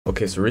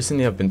Okay, so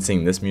recently I've been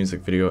seeing this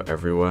music video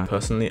everywhere.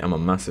 Personally, I'm a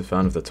massive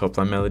fan of the top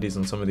line melodies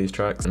on some of these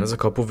tracks, and there's a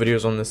couple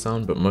videos on this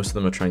sound, but most of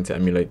them are trying to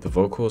emulate the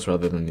vocals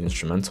rather than the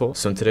instrumental.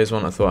 So in today's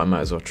one, I thought I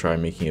might as well try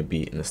making a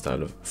beat in the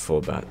style of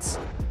 4 bats.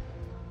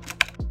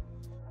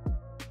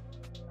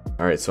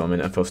 Alright, so I'm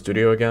in FL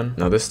Studio again.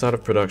 Now this style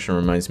of production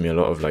reminds me a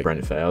lot of like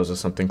Brent Faiyaz or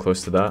something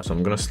close to that. So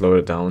I'm gonna slow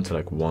it down to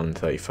like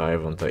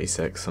 135,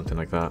 136, something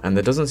like that. And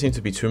there doesn't seem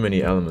to be too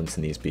many elements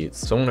in these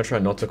beats. So I'm gonna try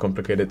not to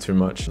complicate it too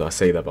much. I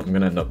say that, but I'm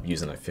gonna end up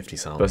using like 50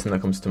 sounds. First thing that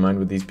comes to mind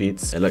with these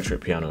beats,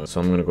 electric piano. So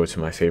I'm gonna go to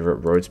my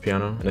favorite Rhodes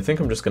piano. And I think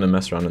I'm just gonna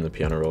mess around in the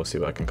piano roll, see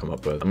what I can come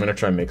up with. I'm gonna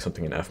try and make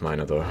something in F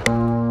minor though.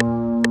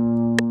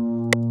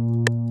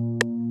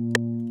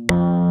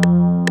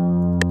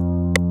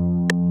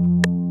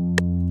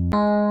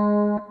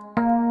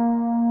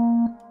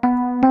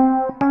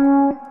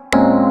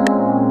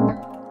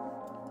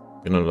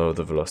 I'm gonna lower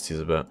the velocities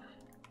a bit.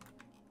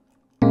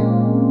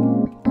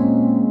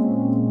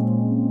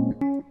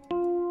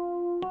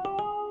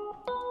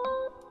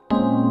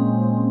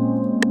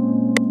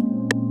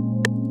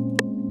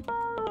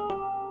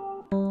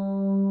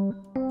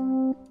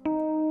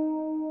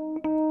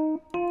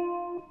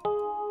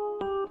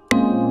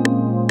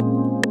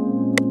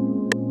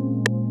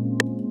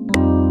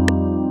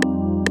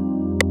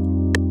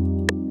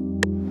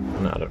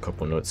 I'm gonna add a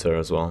couple notes here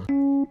as well.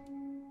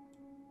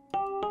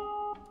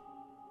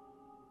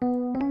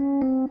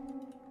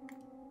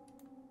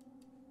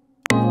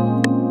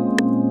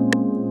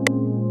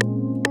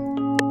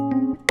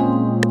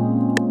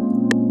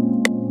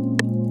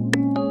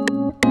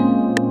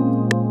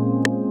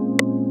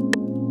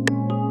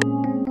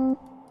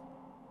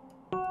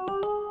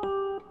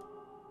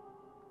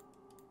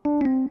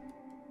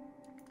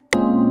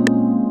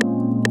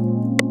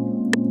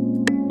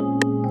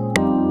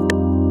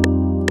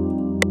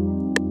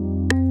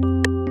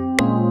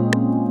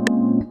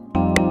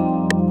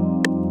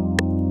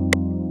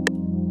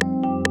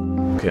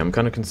 Okay, I'm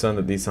kind of concerned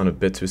that these sound a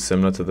bit too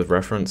similar to the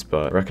reference,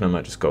 but I reckon I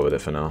might just go with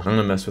it for now. I'm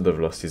gonna mess with the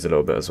velocities a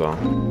little bit as well.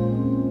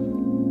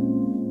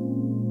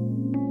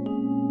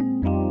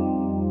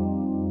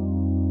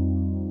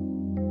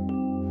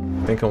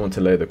 I think I want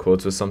to lay the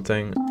chords with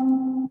something.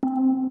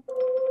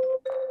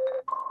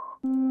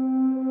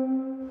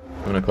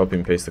 I'm gonna copy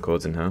and paste the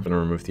chords in here. I'm gonna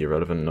remove the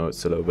irrelevant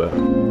notes a little bit.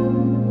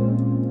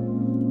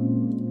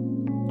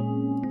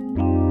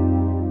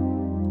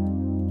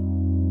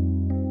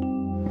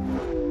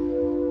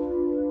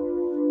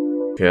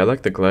 Okay, I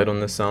like the glide on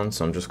this sound,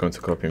 so I'm just going to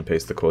copy and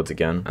paste the chords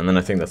again. And then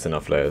I think that's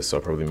enough layers, so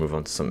I'll probably move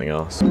on to something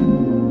else.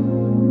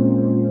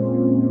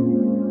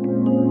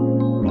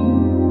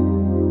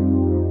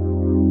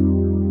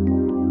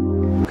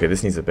 Okay,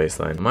 this needs a bass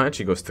line. I might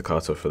actually go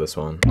staccato for this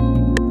one.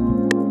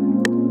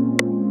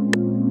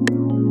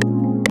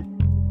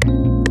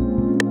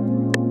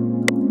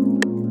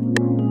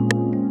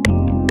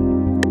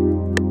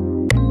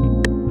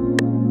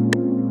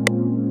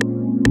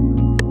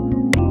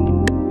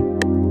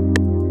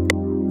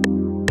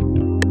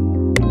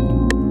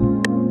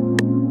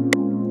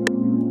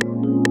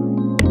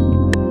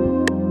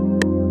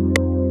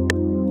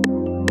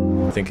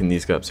 I think in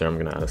these gaps here I'm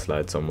going to add a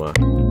slide somewhere.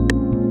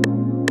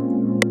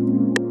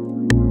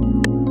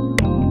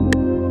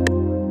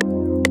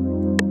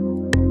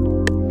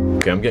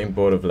 Okay, I'm getting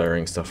bored of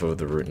layering stuff over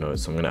the root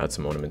notes, so I'm going to add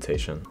some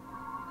ornamentation.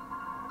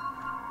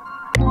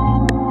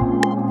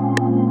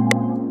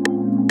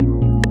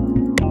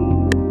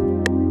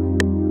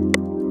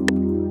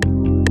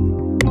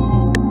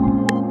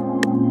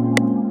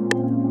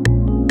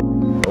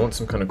 I want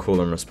some kind of cool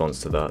in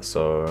response to that,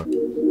 so...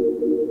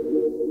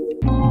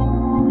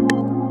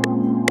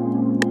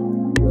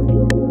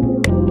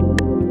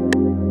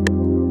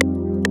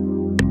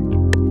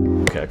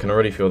 I can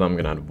already feel that I'm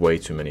going to add way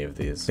too many of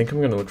these. I think I'm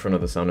going to look for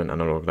another sound in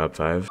Analog Lab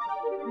 5.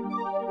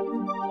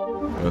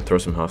 I'm going to throw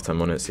some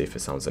halftime on it, see if it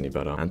sounds any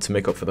better. And to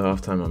make up for the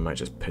halftime, I might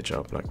just pitch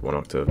up like 1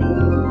 octave.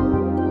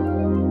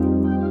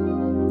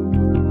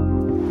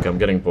 Okay, I'm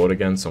getting bored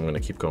again, so I'm going to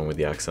keep going with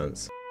the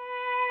accents.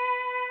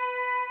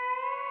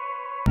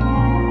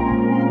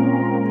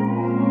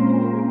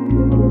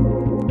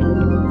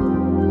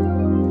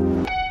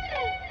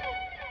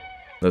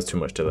 There's too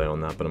much delay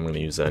on that, but I'm going to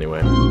use it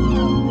anyway.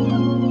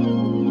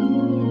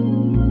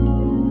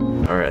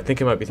 Alright, I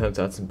think it might be time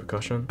to add some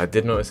percussion. I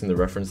did notice in the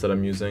reference that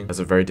I'm using has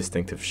a very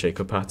distinctive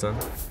shaker pattern.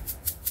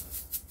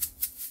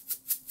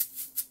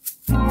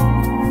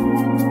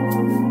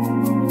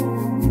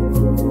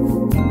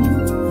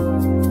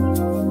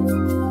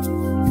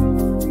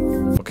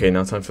 Okay,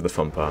 now time for the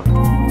fun part.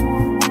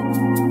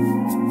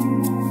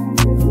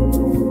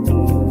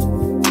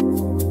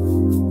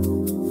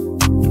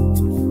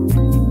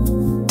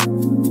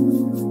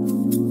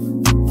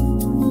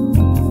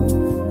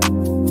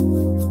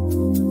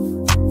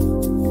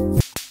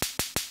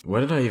 Where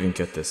did I even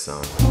get this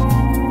sound?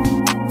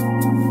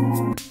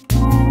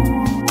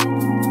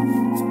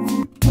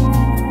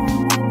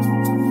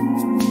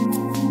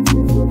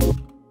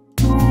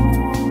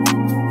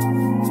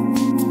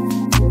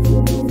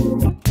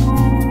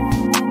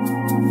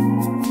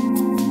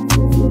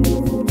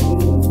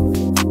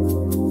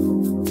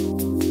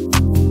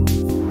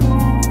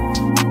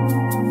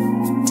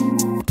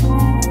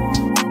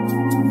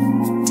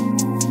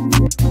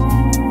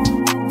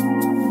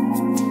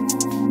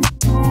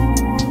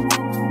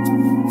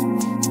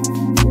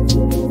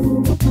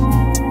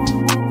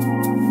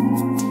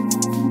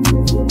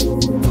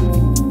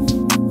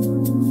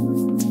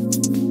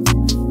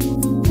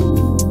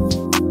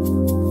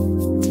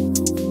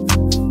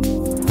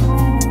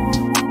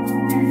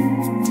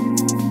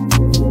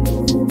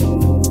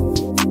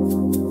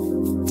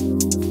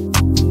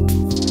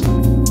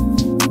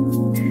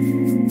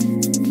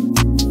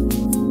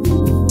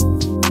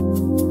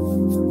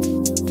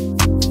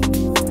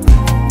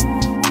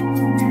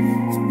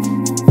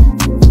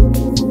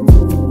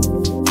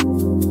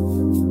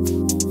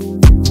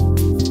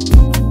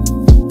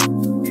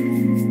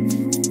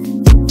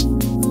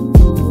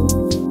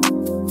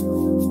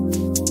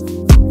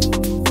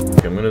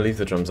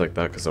 the drums like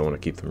that because I want to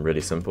keep them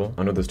really simple.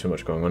 I know there's too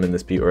much going on in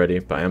this beat already,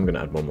 but I am going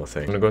to add one more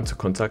thing. I'm going to go into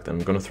Contact and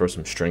I'm going to throw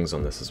some strings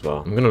on this as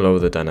well. I'm going to lower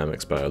the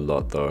dynamics by a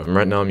lot though. And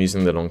right now I'm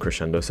using the long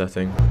crescendo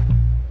setting.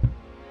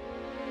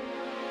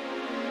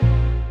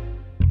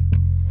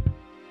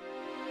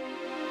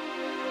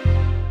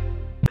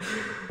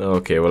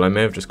 Okay, well I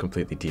may have just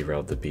completely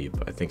derailed the beat,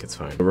 but I think it's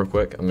fine. So real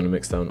quick, I'm going to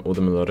mix down all the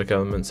melodic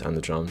elements and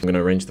the drums. I'm going to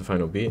arrange the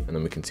final beat and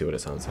then we can see what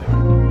it sounds like.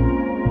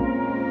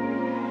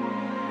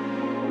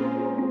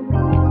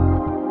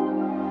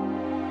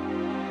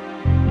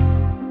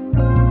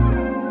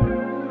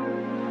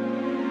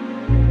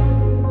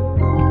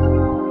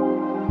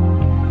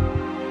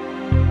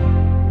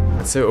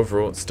 I'd say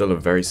overall it's still a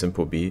very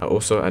simple beat. I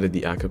also added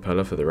the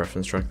acapella for the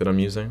reference track that I'm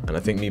using, and I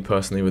think me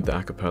personally with the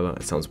acapella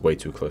it sounds way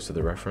too close to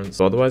the reference,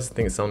 but otherwise I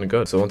think it sounded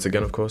good. So once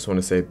again, of course, I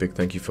want to say a big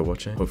thank you for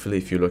watching. Hopefully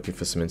if you're looking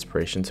for some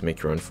inspiration to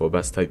make your own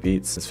 4-bass type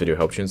beats, this video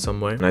helped you in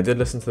some way. And I did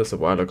listen to this a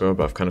while ago,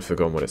 but I've kind of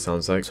forgotten what it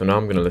sounds like, so now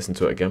I'm going to listen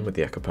to it again with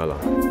the acapella.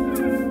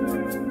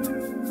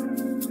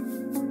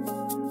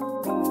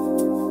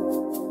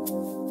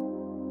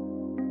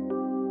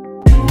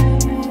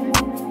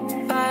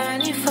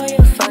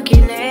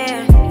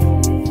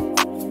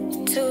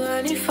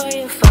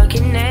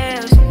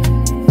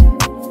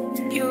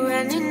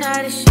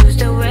 Shoes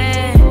to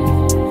wear,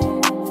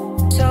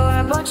 so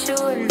I bought you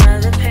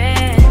another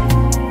pair.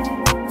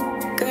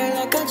 Girl,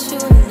 I got you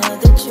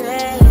another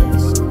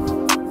dress,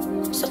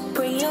 so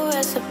bring your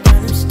ass up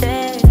down them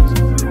stairs.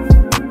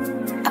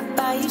 I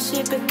buy you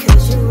shit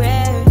because you're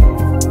rare,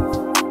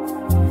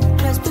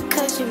 plus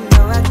because you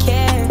know I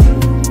care.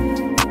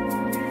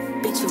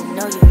 Bitch, you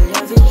know you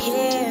love it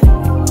here,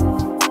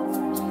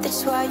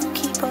 that's why you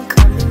keep on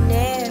coming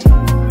in.